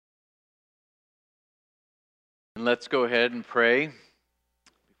And let's go ahead and pray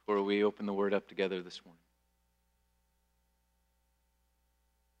before we open the Word up together this morning.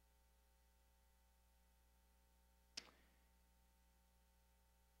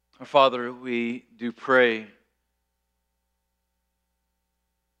 Our Father, we do pray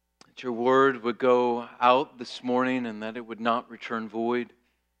that your Word would go out this morning and that it would not return void.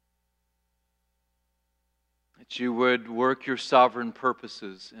 That you would work your sovereign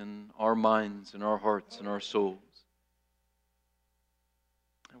purposes in our minds, in our hearts, in our souls.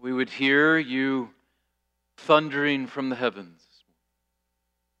 We would hear you thundering from the heavens.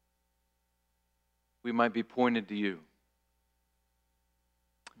 We might be pointed to you.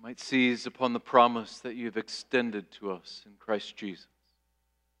 We might seize upon the promise that you have extended to us in Christ Jesus.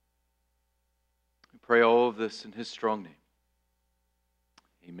 We pray all of this in His strong name.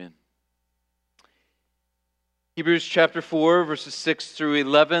 Amen. Hebrews chapter 4, verses 6 through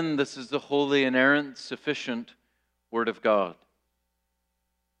 11. This is the holy, inerrant, sufficient Word of God.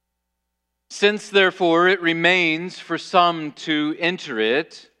 Since, therefore, it remains for some to enter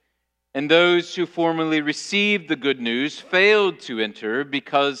it, and those who formerly received the good news failed to enter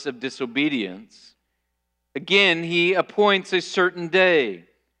because of disobedience, again he appoints a certain day,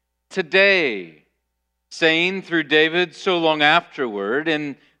 today, saying through David so long afterward,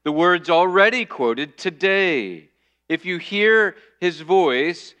 in the words already quoted, today, if you hear His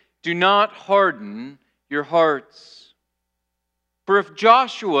voice, do not harden your hearts. For if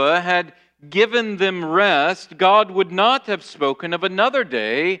Joshua had given them rest, God would not have spoken of another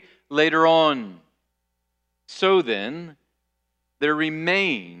day later on. So then, there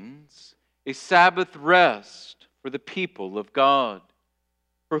remains a Sabbath rest for the people of God.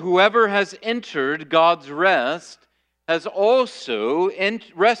 For whoever has entered God's rest has also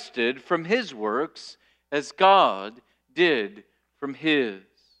rested from his works as God did from His.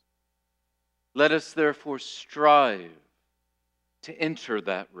 Let us therefore strive to enter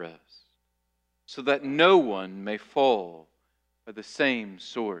that rest, so that no one may fall by the same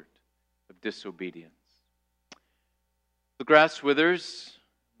sort of disobedience. The grass withers,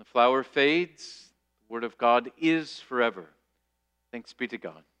 the flower fades, the Word of God is forever. Thanks be to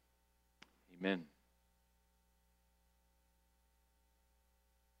God. Amen.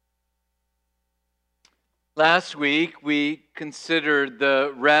 Last week we considered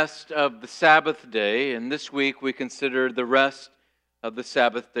the rest of the Sabbath day, and this week we consider the rest of the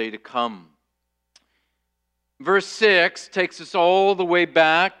Sabbath day to come. Verse 6 takes us all the way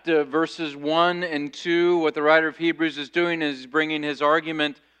back to verses 1 and 2. What the writer of Hebrews is doing is bringing his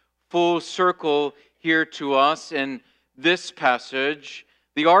argument full circle here to us in this passage.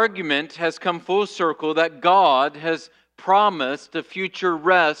 The argument has come full circle that God has promised a future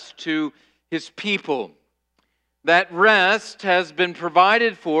rest to His people. That rest has been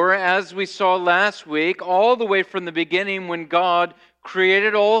provided for, as we saw last week, all the way from the beginning when God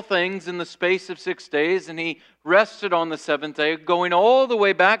created all things in the space of 6 days, and He rested on the seventh day. Going all the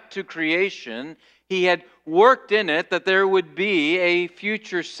way back to creation, He had worked in it that there would be a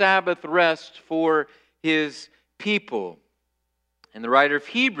future Sabbath rest for His people. And the writer of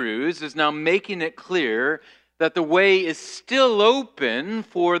Hebrews is now making it clear that the way is still open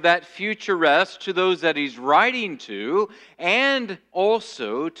for that future rest to those that he's writing to, and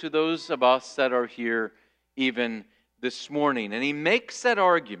also to those of us that are here even this morning. And he makes that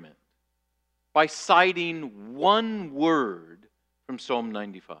argument by citing one word from Psalm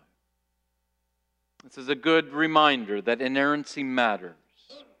 95. This is a good reminder that inerrancy matters,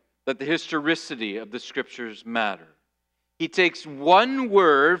 that the historicity of the Scriptures matter. He takes one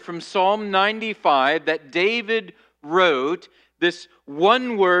word from Psalm 95 that David wrote. This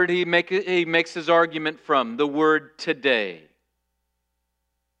one word he makes his argument from, the word today.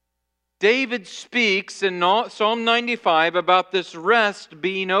 David speaks in Psalm 95 about this rest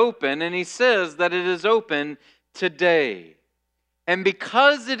being open, and he says that it is open today. And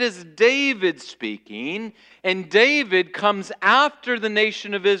because it is David speaking, and David comes after the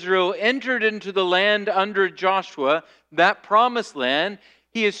nation of Israel entered into the land under Joshua, that promised land,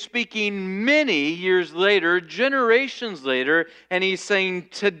 he is speaking many years later, generations later, and he's saying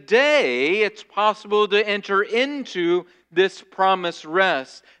today it's possible to enter into this promised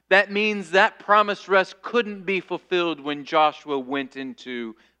rest. That means that promised rest couldn't be fulfilled when Joshua went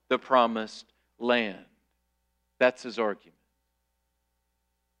into the promised land. That's his argument.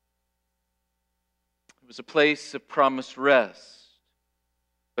 It was a place of promised rest,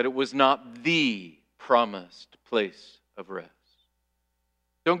 but it was not the promised place of rest.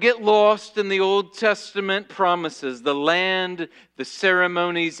 Don't get lost in the Old Testament promises. The land, the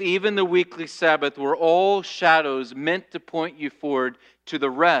ceremonies, even the weekly Sabbath were all shadows meant to point you forward to the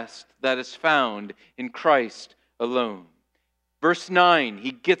rest that is found in Christ alone. Verse 9,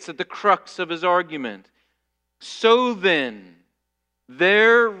 he gets at the crux of his argument. So then,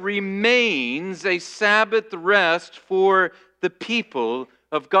 there remains a Sabbath rest for the people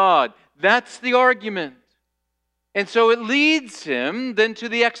of God. That's the argument. And so it leads him then to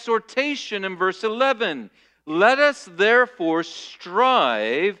the exhortation in verse 11. Let us therefore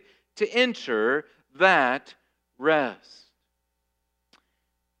strive to enter that rest.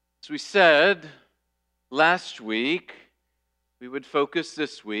 As we said last week, we would focus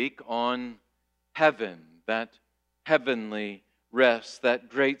this week on heaven, that heavenly rest, that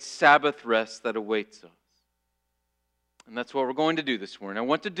great Sabbath rest that awaits us. And that's what we're going to do this morning. I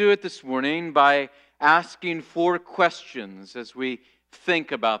want to do it this morning by asking 4 questions as we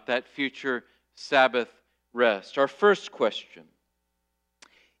think about that future Sabbath rest. Our first question: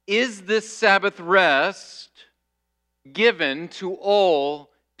 is this Sabbath rest given to all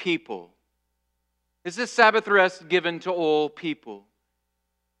people? Is this Sabbath rest given to all people?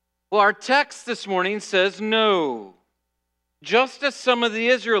 Well, our text this morning says no. Just as some of the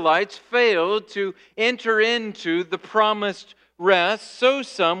Israelites failed to enter into the promised rest, so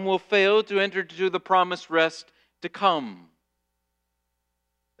some will fail to enter into the promised rest to come.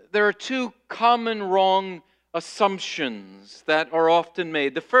 There are 2 common wrong assumptions that are often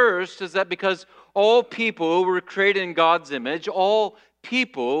made. The first is that because all people were created in God's image, all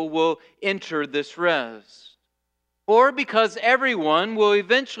people will enter this rest. Or because everyone will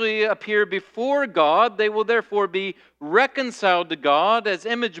eventually appear before God, they will therefore be reconciled to God as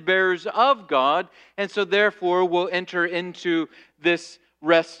image bearers of God, and so therefore will enter into this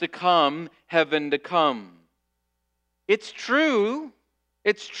rest to come, heaven to come. It's true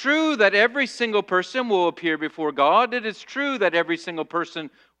that every single person will appear before God. It is true that every single person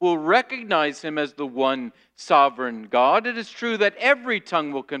will recognize Him as the one sovereign God. It is true that every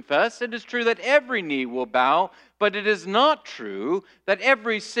tongue will confess. It is true that every knee will bow. But it is not true that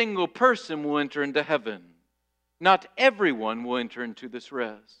every single person will enter into heaven. Not everyone will enter into this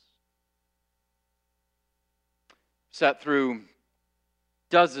rest. Sat through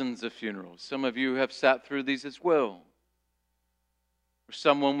dozens of funerals. Some of you have sat through these as well.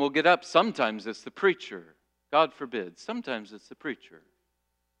 Someone will get up. Sometimes it's the preacher. God forbid. Sometimes it's the preacher.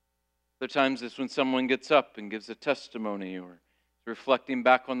 Other times it's when someone gets up and gives a testimony or reflecting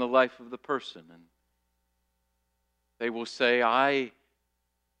back on the life of the person. And they will say, I'm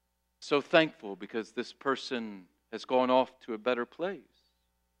so thankful because this person has gone off to a better place.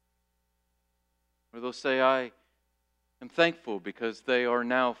 Or they'll say, I am thankful because they are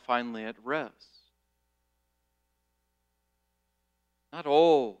now finally at rest. Not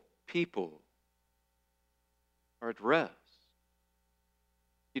all people are at rest.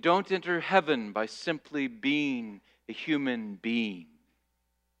 You don't enter heaven by simply being a human being.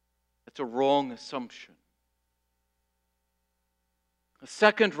 That's a wrong assumption. A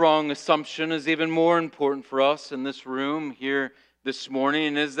second wrong assumption is even more important for us in this room here this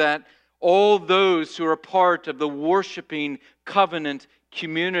morning, is that all those who are part of the worshiping covenant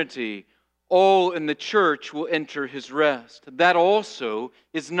community, all in the church, will enter His rest. That also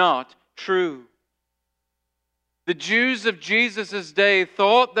is not true. The Jews of Jesus' day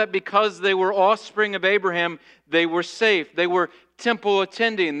thought that because they were offspring of Abraham, they were safe. They were temple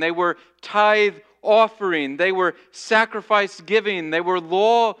attending. They were tithe offering. They were sacrifice giving. They were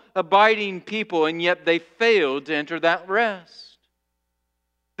law abiding people, and yet they failed to enter that rest.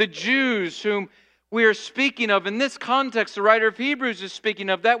 The Jews whom we are speaking of in this context, the writer of Hebrews is speaking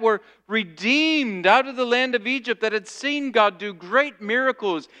of, that were redeemed out of the land of Egypt, that had seen God do great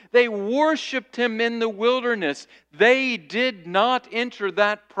miracles. They worshiped Him in the wilderness. They did not enter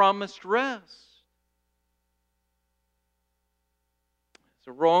that promised rest. It's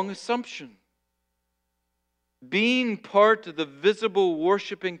a wrong assumption. Being part of the visible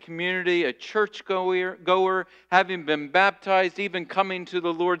worshiping community, a church-goer, having been baptized, even coming to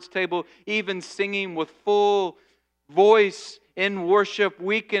the Lord's table, even singing with full voice in worship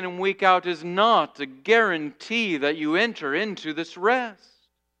week in and week out, is not a guarantee that you enter into this rest.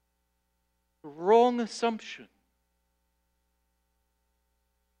 The wrong assumption.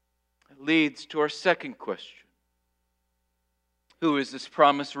 It leads to our second question. Who is this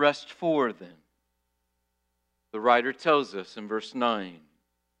promised rest for then? The writer tells us in verse 9,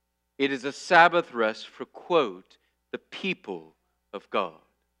 it is a Sabbath rest for, quote, the people of God.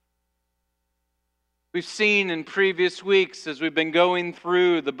 We've seen in previous weeks as we've been going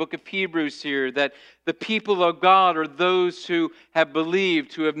through the book of Hebrews here that the people of God are those who have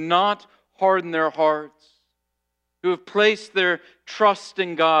believed, who have not hardened their hearts, who have placed their trust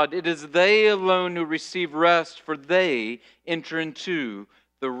in God. It is they alone who receive rest, for they enter into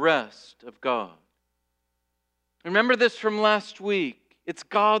the rest of God. Remember this from last week. It's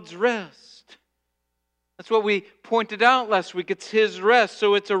God's rest. That's what we pointed out last week. It's His rest.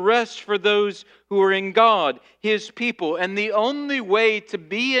 So it's a rest for those who are in God, His people. And the only way to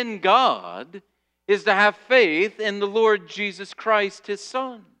be in God is to have faith in the Lord Jesus Christ, His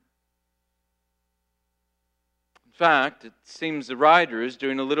Son. In fact, it seems the writer is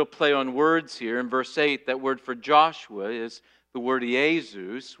doing a little play on words here. In verse 8, that word for Joshua is the word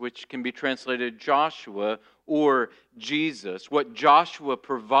Jesus, which can be translated Joshua or Jesus. What Joshua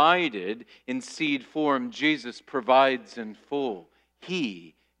provided in seed form, Jesus provides in full.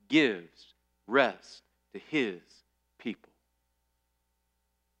 He gives rest to His people.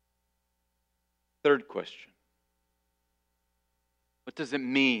 Third question. What does it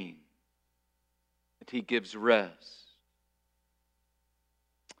mean that He gives rest?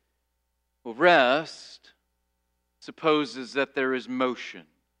 Well, rest supposes that there is motion,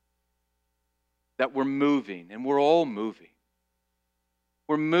 that we're moving, and we're all moving.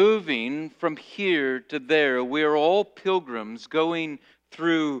 We're moving from here to there. We are all pilgrims going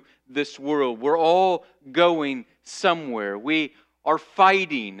through this world. We're all going somewhere. We are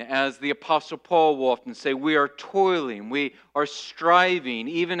fighting, as the Apostle Paul will often say. We are toiling. We are striving,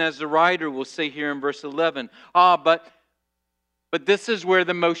 even as the writer will say here in verse 11. But this is where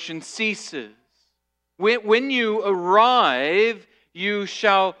the motion ceases. When you arrive, you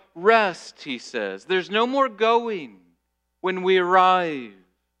shall rest, he says. There's no more going when we arrive.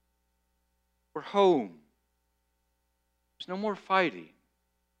 We're home. There's no more fighting.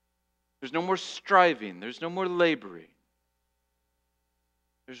 There's no more striving. There's no more laboring.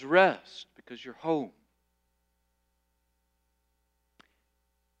 There's rest because you're home.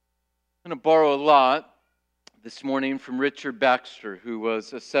 I'm going to borrow a lot this morning from Richard Baxter, who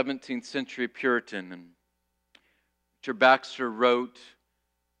was a 17th century Puritan. And Richard Baxter wrote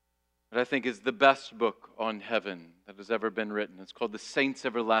what I think is the best book on heaven that has ever been written. It's called The Saints'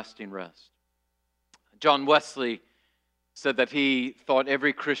 Everlasting Rest. John Wesley said that he thought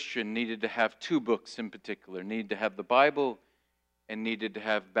every Christian needed to have two books in particular, needed to have the Bible and needed to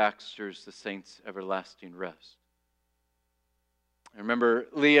have Baxter's The Saints' Everlasting Rest. I remember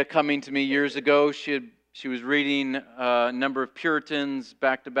Leah coming to me years ago. She was reading a number of Puritans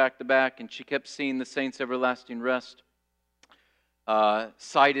back to back to back, and she kept seeing The Saints' Everlasting Rest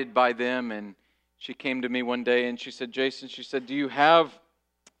cited by them. And she came to me one day and she said, Jason, she said, do you have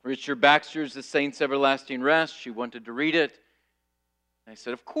Richard Baxter's The Saints' Everlasting Rest? She wanted to read it. I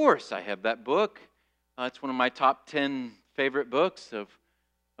said, of course I have that book. It's one of my top 10 favorite books of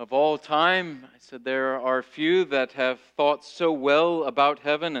all time. I said, there are few that have thought so well about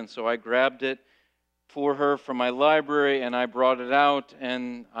heaven, and so I grabbed it for her from my library, and I brought it out,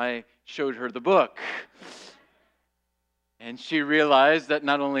 and I showed her the book. And she realized that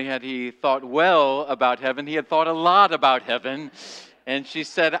not only had he thought well about heaven, he had thought a lot about heaven. And she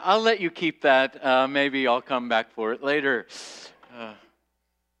said, I'll let you keep that. Maybe I'll come back for it later. I'm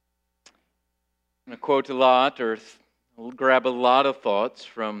going to quote a lot, or grab a lot of thoughts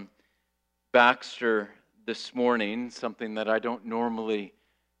from Baxter this morning, something that I don't normally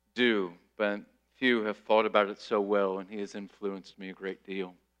do, but few have thought about it so well, and he has influenced me a great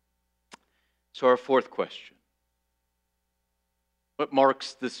deal. So our fourth question. What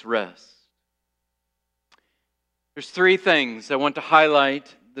marks this rest? There's three things I want to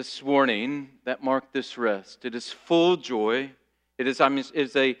highlight this morning that mark this rest. It is full joy. It is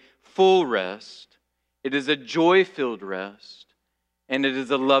a full rest. It is a joy-filled rest. And it is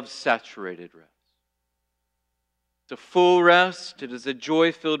a love-saturated rest. It's a full rest. It is a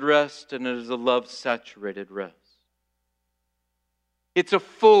joy-filled rest. And it is a love-saturated rest. It's a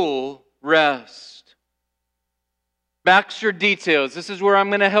full rest. Baxter details. This is where I'm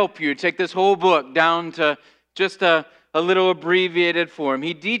going to help you take this whole book down to just a little abbreviated form.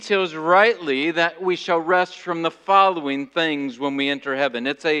 He details rightly that we shall rest from the following things when we enter heaven.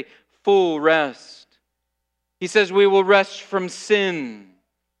 It's a full rest. He says we will rest from sin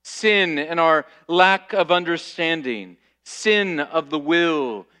and our lack of understanding, sin of the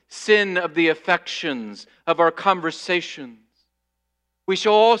will, sin of the affections, of our conversations. We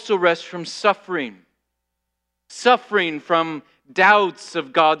shall also rest from suffering from doubts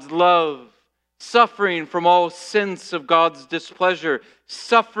of God's love, suffering from all sense of God's displeasure,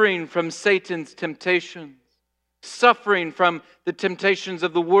 suffering from Satan's temptations, suffering from the temptations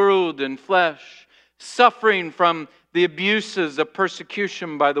of the world and flesh, suffering from the abuses of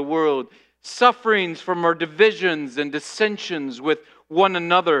persecution by the world, sufferings from our divisions and dissensions with one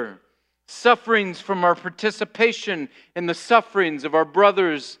another, sufferings from our participation in the sufferings of our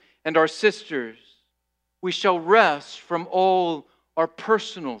brothers and our sisters. We shall rest from all our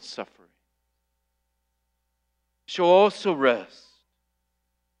personal suffering. shall also rest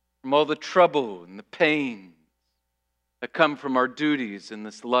from all the trouble and the pain that come from our duties in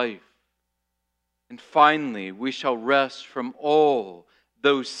this life. And finally, we shall rest from all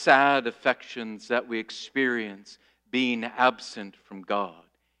those sad affections that we experience being absent from God.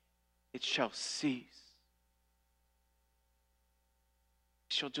 It shall cease.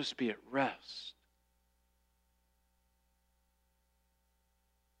 We shall just be at rest.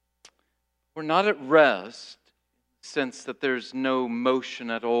 We're not at rest in the sense that there's no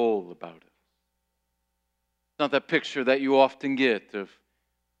motion at all about it. It's not that picture that you often get of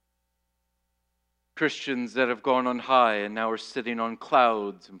Christians that have gone on high and now are sitting on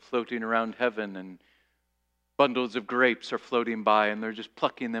clouds and floating around heaven, and bundles of grapes are floating by and they're just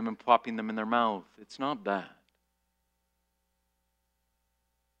plucking them and popping them in their mouth. It's not that.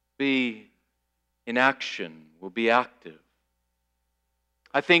 Be in action, we'll be active.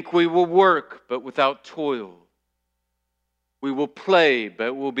 I think we will work, but without toil. We will play,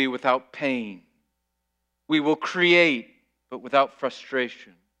 but we'll be without pain. We will create, but without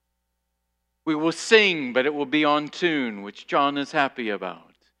frustration. We will sing, but it will be on tune, which John is happy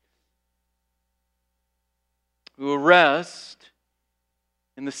about. We will rest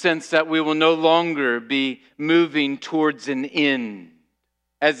in the sense that we will no longer be moving towards an end,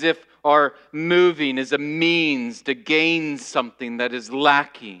 as if our moving is a means to gain something that is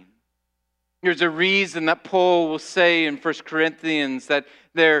lacking. There's a reason that Paul will say in 1 Corinthians that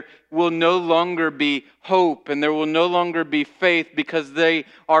there will no longer be hope and there will no longer be faith because they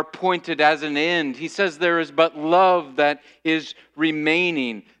are pointed as an end. He says there is but love that is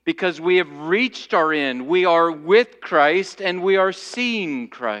remaining because we have reached our end. We are with Christ and we are seeing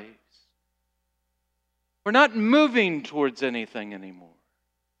Christ. We're not moving towards anything anymore.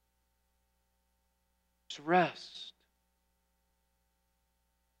 It's rest.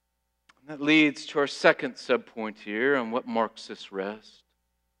 And that leads to our second subpoint here on what marks this rest.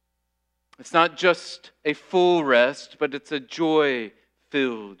 It's not just a full rest, but it's a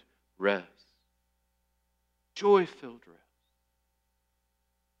joy-filled rest. Joy-filled rest.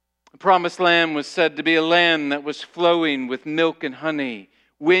 The promised land was said to be a land that was flowing with milk and honey.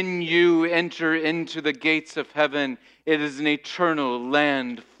 When you enter into the gates of heaven, it is an eternal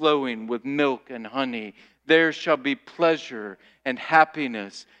land flowing with milk and honey. There shall be pleasure and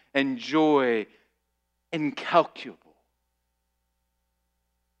happiness and joy incalculable.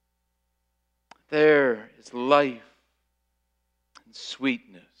 There is life and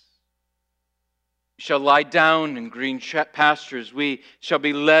sweetness. We shall lie down in green pastures. We shall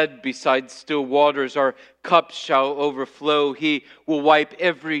be led beside still waters. Our cups shall overflow. He will wipe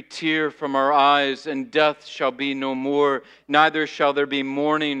every tear from our eyes, and death shall be no more. Neither shall there be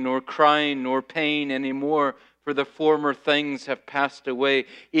mourning, nor crying, nor pain any more, for the former things have passed away.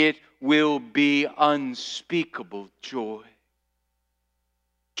 It will be unspeakable joy.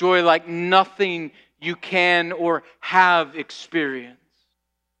 Joy like nothing you can or have experienced.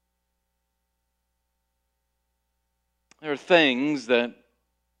 There are things that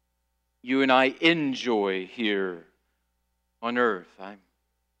you and I enjoy here on earth.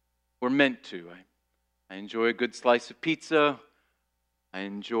 We're meant to. I enjoy a good slice of pizza. I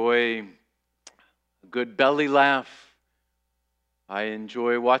enjoy a good belly laugh. I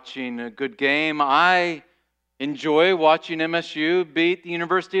enjoy watching a good game. I enjoy watching MSU beat the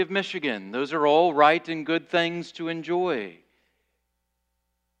University of Michigan. Those are all right and good things to enjoy.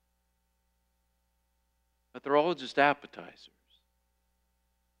 But they're all just appetizers.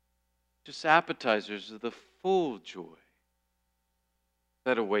 Just appetizers of the full joy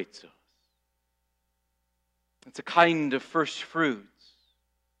that awaits us. It's a kind of first fruits.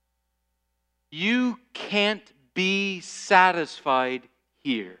 You can't be satisfied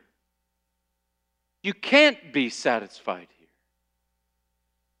here. You can't be satisfied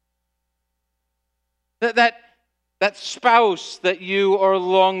here. That spouse that you are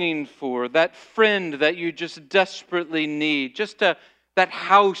longing for, that friend that you just desperately need, that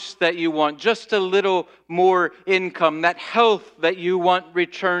house that you want, just a little more income, that health that you want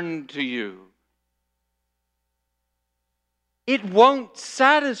returned to you. It won't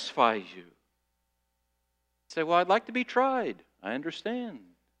satisfy you. You say, well, I'd like to be tried. I understand.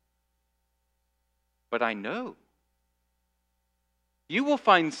 But I know you will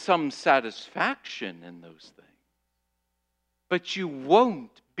find some satisfaction in those things. But you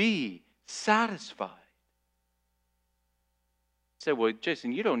won't be satisfied. You say, well,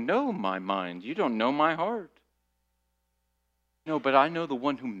 Jason, you don't know my mind. You don't know my heart. No, but I know the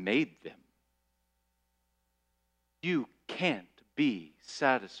one who made them. You can't be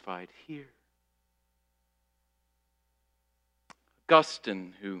satisfied here.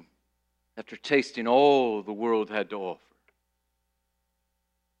 Augustine, who after tasting all the world had to offer.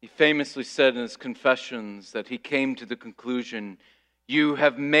 He famously said in his Confessions that he came to the conclusion, "You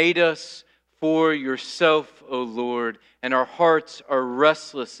have made us for yourself, O Lord, and our hearts are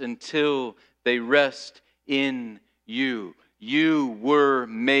restless until they rest in you." You were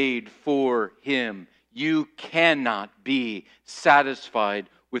made for Him. You cannot be satisfied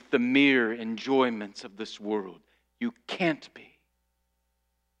with the mere enjoyments of this world. You can't be.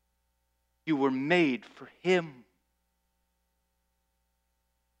 You were made for Him.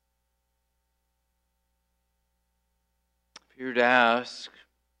 If you were to ask,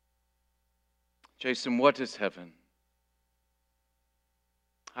 Jason, what is heaven?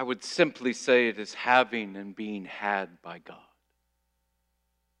 I would simply say it is having and being had by God.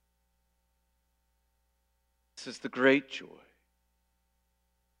 This is the great joy.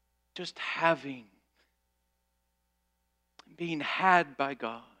 Just having and being had by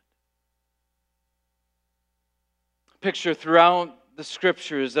God. Picture throughout the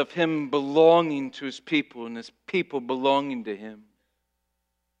Scriptures of Him belonging to His people and His people belonging to Him.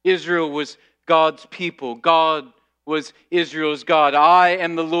 Israel was God's people. God was Israel's God. I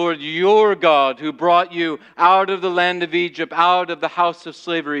am the Lord your God who brought you out of the land of Egypt, out of the house of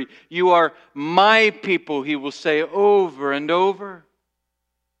slavery. You are my people, He will say over and over.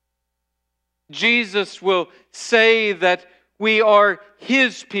 Jesus will say that we are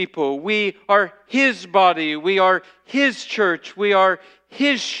His people. We are His body. We are His church. We are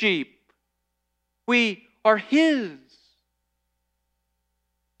His sheep. We are His.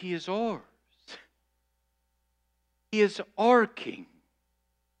 He is ours. He is our King.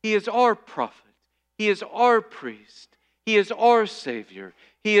 He is our prophet. He is our priest. He is our Savior.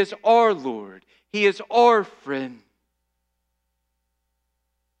 He is our Lord. He is our friend.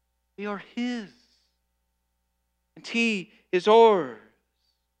 We are His. And He is ours.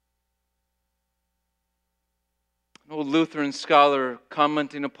 An old Lutheran scholar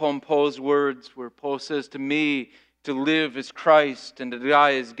commenting upon Paul's words, where Paul says, "To me, to live is Christ, and to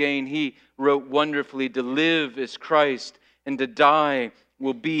die is gain." He wrote wonderfully, "To live is Christ, and to die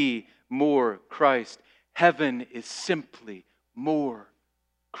will be more Christ." Heaven is simply more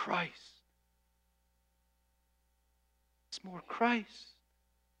Christ. It's more Christ.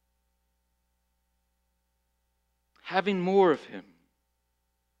 Having more of Him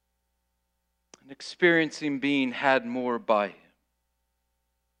and experiencing being had more by Him.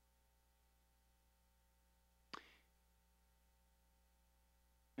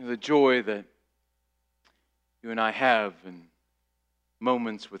 The joy that you and I have in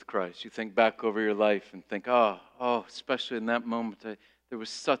moments with Christ. You think back over your life and think, especially in that moment, there was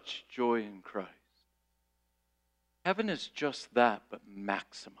such joy in Christ. Heaven is just that, but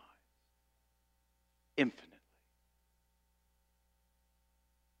maximized. Infinitely.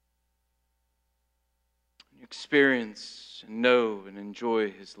 You experience and know and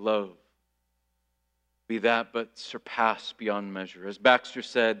enjoy His love. Be that but surpassed beyond measure. As Baxter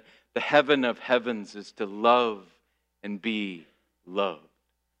said, the heaven of heavens is to love and be loved.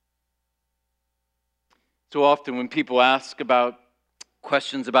 So often when people ask about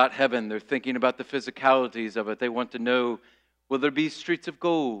questions about heaven, they're thinking about the physicalities of it. They want to know, will there be streets of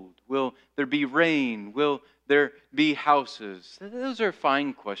gold? Will there be rain? Will there be houses? Those are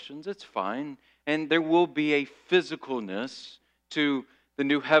fine questions. It's fine. And there will be a physicalness to the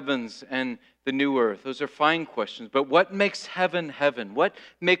new heavens and the new earth. Those are fine questions. But what makes heaven heaven? What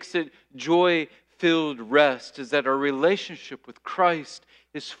makes it joy-filled rest is that our relationship with Christ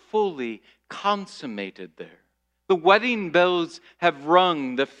is fully consummated there. The wedding bells have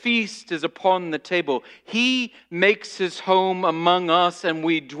rung. The feast is upon the table. He makes His home among us, and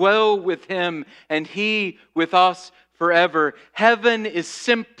we dwell with Him, and He with us forever. Heaven is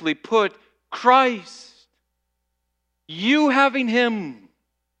simply put Christ. You having Him,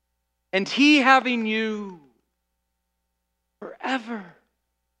 and He having you forever.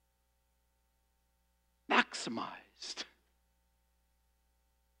 Maximized.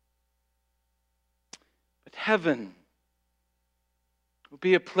 But heaven will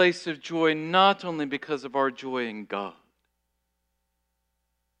be a place of joy not only because of our joy in God,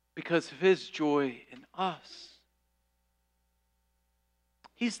 because of His joy in us.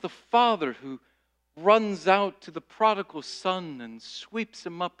 He's the Father who runs out to the prodigal son and sweeps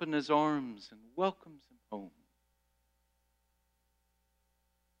him up in His arms and welcomes him home.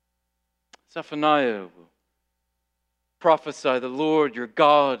 Zephaniah will prophesy, the Lord your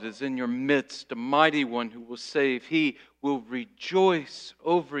God is in your midst, a mighty one who will save. He will rejoice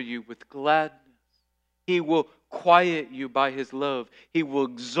over you with gladness. He will quiet you by His love. He will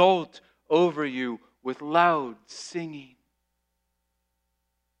exult over you with loud singing.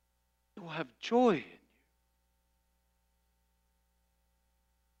 You will will have joy in you.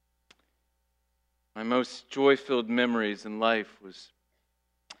 My most joy-filled memories in life was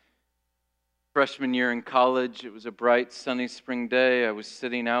freshman year in college. It was a bright, sunny spring day. I was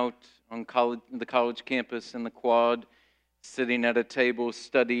sitting out on the college campus in the quad, sitting at a table,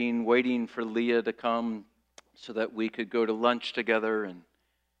 studying, waiting for Leah to come so that we could go to lunch together. And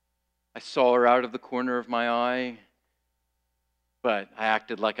I saw her out of the corner of my eye, but I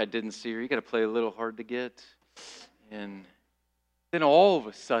acted like I didn't see her. You got to play a little hard to get. And then all of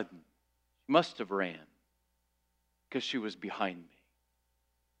a sudden, she must have ran because she was behind me.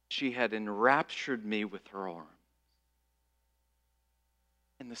 She had enraptured me with her arms.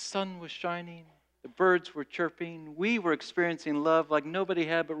 And the sun was shining. The birds were chirping. We were experiencing love like nobody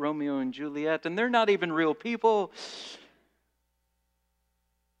had but Romeo and Juliet. And they're not even real people.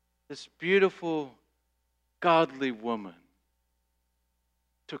 This beautiful, godly woman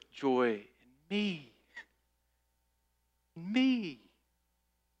took joy in me. In me.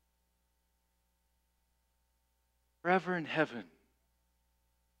 Forever in heaven,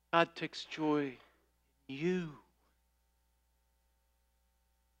 God takes joy in you.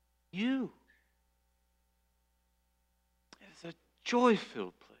 You. It's a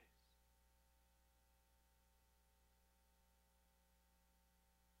joy-filled place.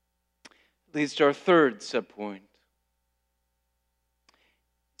 Leads to our third subpoint.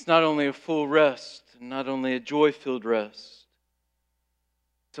 It's not only a full rest, and not only a joy-filled rest,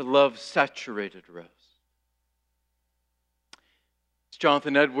 it's a love-saturated rest. As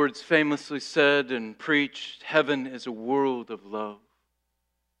Jonathan Edwards famously said and preached, heaven is a world of love.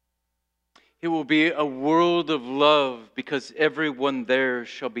 It will be a world of love because everyone there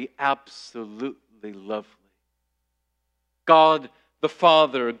shall be absolutely lovely. God the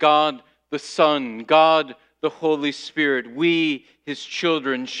Father, God the Son, God the Holy Spirit, we, His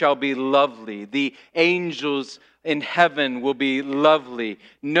children, shall be lovely. The angels in heaven will be lovely.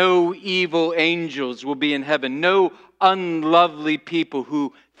 No evil angels will be in heaven. No unlovely people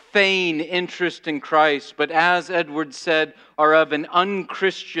who feign interest in Christ, but as Edwards said, are of an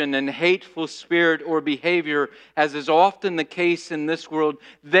unchristian and hateful spirit or behavior, as is often the case in this world.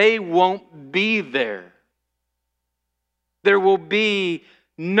 They won't be there. There will be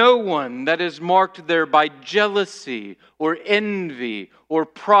no one that is marked there by jealousy or envy or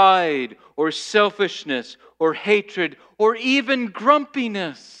pride or selfishness or hatred or even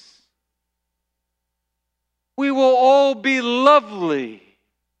grumpiness. We will all be lovely.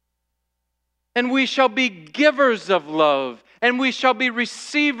 And we shall be givers of love, and we shall be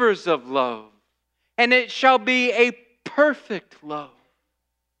receivers of love. And it shall be a perfect love.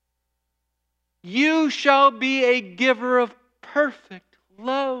 You shall be a giver of perfect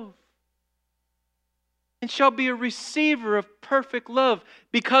love. And shall be a receiver of perfect love.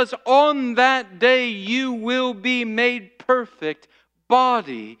 Because on that day you will be made perfect,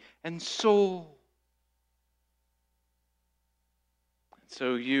 body and soul.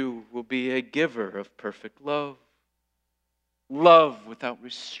 So you will be a giver of perfect love. Love without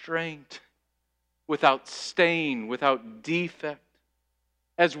restraint, without stain, without defect.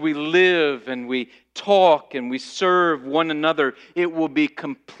 As we live and we talk and we serve one another, it will be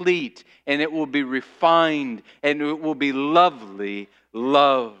complete and it will be refined and it will be lovely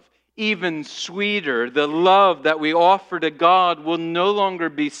love. Even sweeter, the love that we offer to God will no longer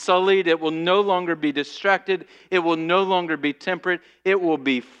be sullied. It will no longer be distracted. It will no longer be temperate. It will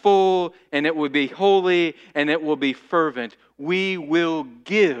be full and it will be holy and it will be fervent. We will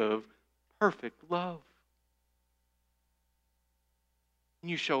give perfect love.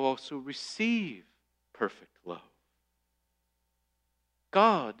 You shall also receive perfect love.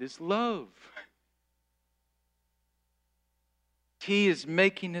 God is love. He is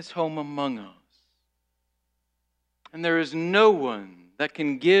making His home among us. And there is no one that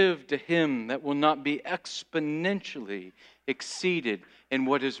can give to Him that will not be exponentially exceeded in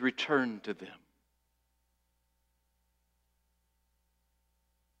what is returned to them.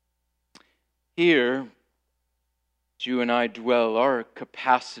 Here, as you and I dwell, our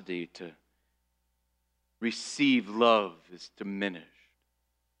capacity to receive love is diminished.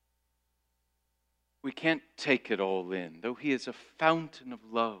 We can't take it all in, though He is a fountain of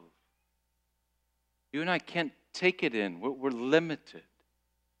love. You and I can't take it in. We're limited.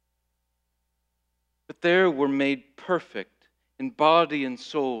 But there we're made perfect in body and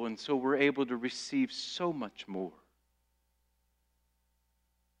soul, and so we're able to receive so much more.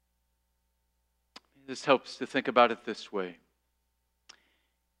 This helps to think about it this way.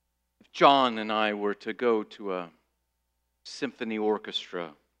 If John and I were to go to a symphony orchestra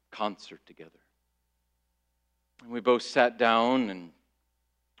concert together, and we both sat down and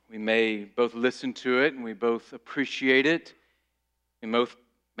We may both listen to it and we both appreciate it. We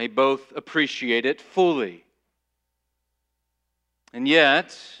may both appreciate it fully. And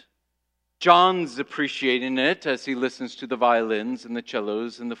yet, John's appreciating it as he listens to the violins and the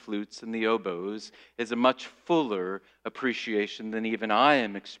cellos and the flutes and the oboes is a much fuller appreciation than even I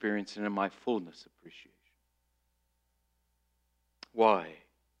am experiencing in my fullness appreciation. Why?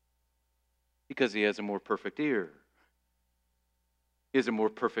 Because he has a more perfect ear. He has a more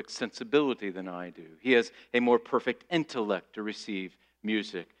perfect sensibility than I do. He has a more perfect intellect to receive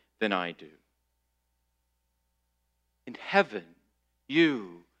music than I do. In heaven,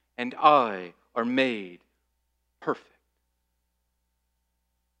 you and I are made perfect.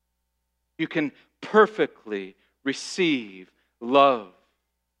 You can perfectly receive love.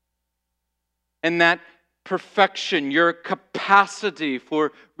 And that perfection, your capacity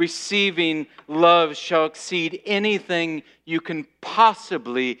for receiving love shall exceed anything you can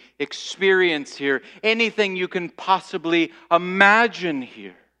possibly experience here, anything you can possibly imagine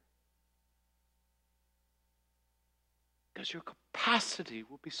here. Because your capacity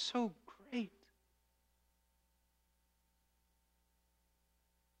will be so great.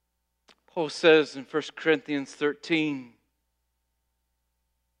 Paul says in 1 Corinthians 13,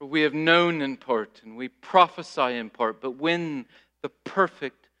 "For we have known in part and we prophesy in part, but when the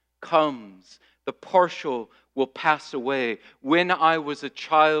perfect comes, the partial will pass away. When I was a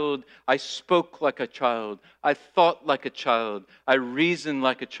child, I spoke like a child. I thought like a child. I reasoned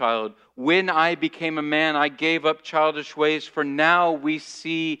like a child. When I became a man, I gave up childish ways. For now we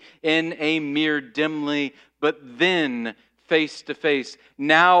see in a mirror dimly, but then face to face.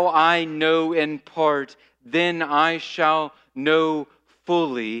 Now I know in part, then I shall know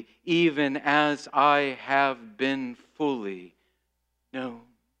fully, even as I have been fully known."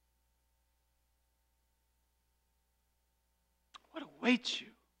 What awaits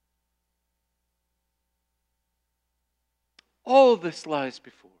you? All this lies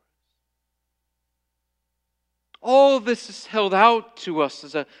before us. All this is held out to us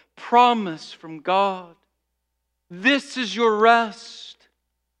as a promise from God. This is your rest.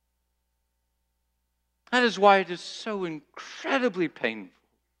 That is why it is so incredibly painful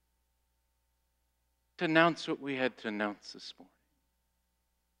to announce what we had to announce this morning.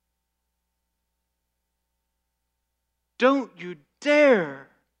 Don't you dare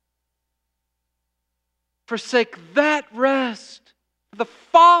forsake that rest for the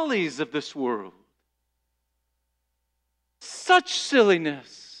follies of this world. Such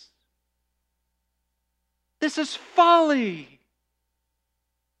silliness. This is folly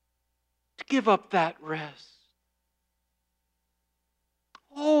to give up that rest.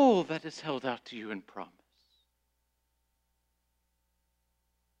 All that is held out to you in promise.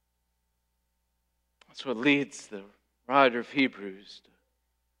 That's what leads the writer of Hebrews to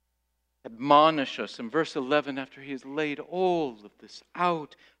admonish us in verse 11 after he has laid all of this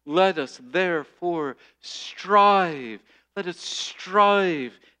out. Let us therefore strive. Let us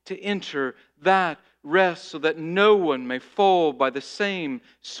strive to enter that rest so that no one may fall by the same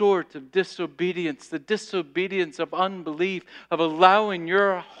sort of disobedience, the disobedience of unbelief, of allowing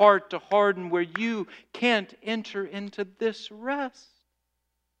your heart to harden where you can't enter into this rest.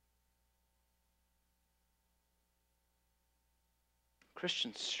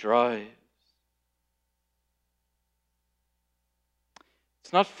 Christian strives.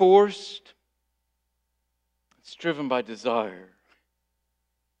 It's not forced. It's driven by desire.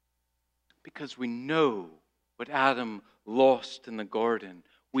 Because we know what Adam lost in the garden.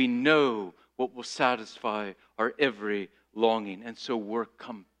 We know what will satisfy our every longing. And so we're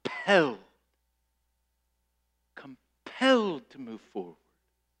compelled to move forward,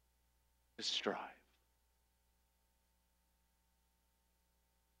 to strive.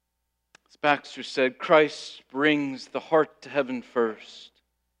 As Baxter said, Christ brings the heart to heaven first,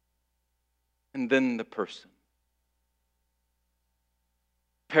 and then the person.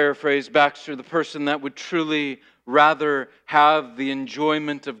 Paraphrase Baxter, the person that would truly rather have the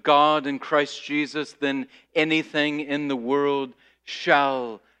enjoyment of God in Christ Jesus than anything in the world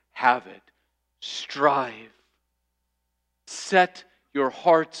shall have it. Strive. Set your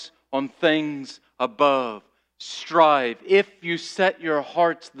hearts on things above. Strive. If you set your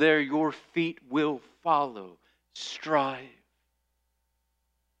hearts there, your feet will follow. Strive.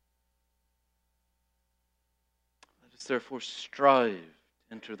 Let us therefore strive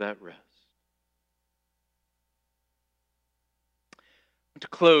to enter that rest. I want to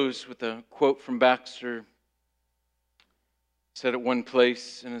close with a quote from Baxter. He said at one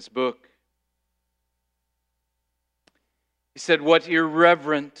place in his book, he said, "What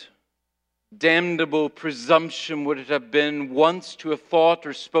irreverent, Damnable presumption would it have been once to have thought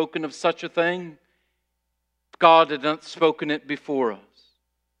or spoken of such a thing, if God had not spoken it before us.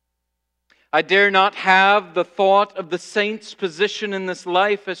 I dare not have the thought of the saint's position in this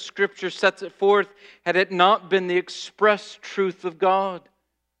life as Scripture sets it forth, had it not been the express truth of God.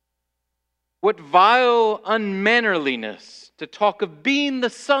 What vile unmannerliness to talk of being the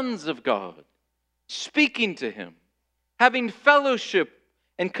sons of God, speaking to Him, having fellowship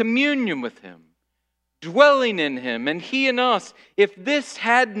and communion with Him, dwelling in Him, and He in us, if this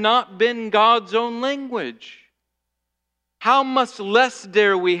had not been God's own language. How much less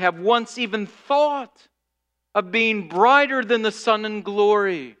dare we have once even thought of being brighter than the sun in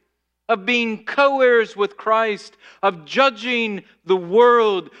glory, of being co-heirs with Christ, of judging the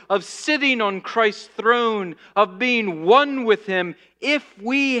world, of sitting on Christ's throne, of being one with Him, if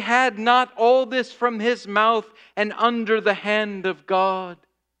we had not all this from His mouth and under the hand of God.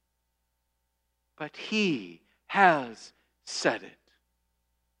 But He has said it.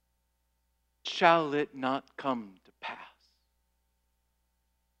 Shall it not come to pass?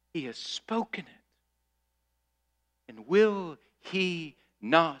 He has spoken it. And will He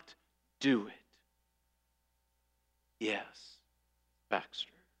not do it? Yes,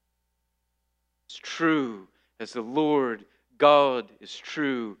 Baxter. It's true, as the Lord God is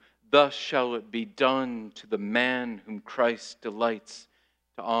true, thus shall it be done to the man whom Christ delights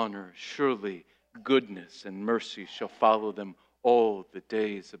to honor. Surely goodness and mercy shall follow them all the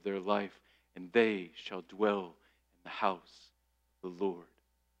days of their life, and they shall dwell in the house of the Lord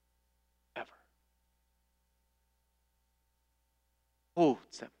ever.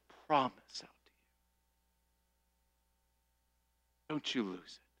 Holds that promise out to you. Don't you lose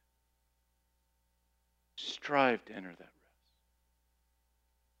it. Strive to enter that rest.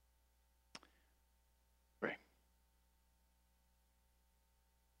 Pray.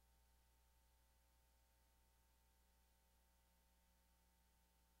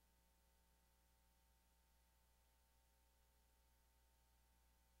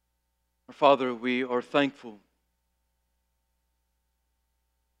 Our Father, we are thankful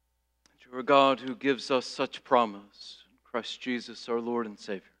that you are a God who gives us such promise in Christ Jesus, our Lord and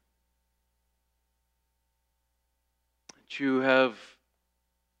Savior. That you have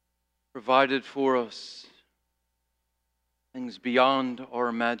provided for us things beyond our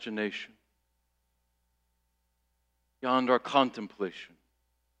imagination, beyond our contemplation,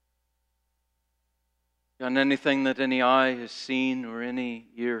 beyond anything that any eye has seen or any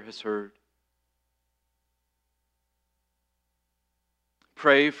ear has heard.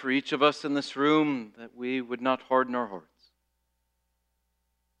 Pray for each of us in this room that we would not harden our hearts,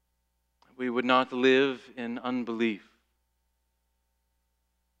 that we would not live in unbelief,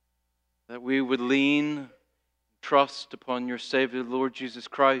 that we would lean, trust upon your Savior, Lord Jesus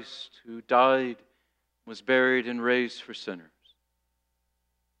Christ, who died, was buried, and raised for sinners.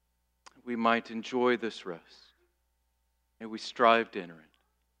 That we might enjoy this rest. May we strive to enter it.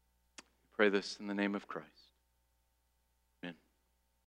 We pray this in the name of Christ.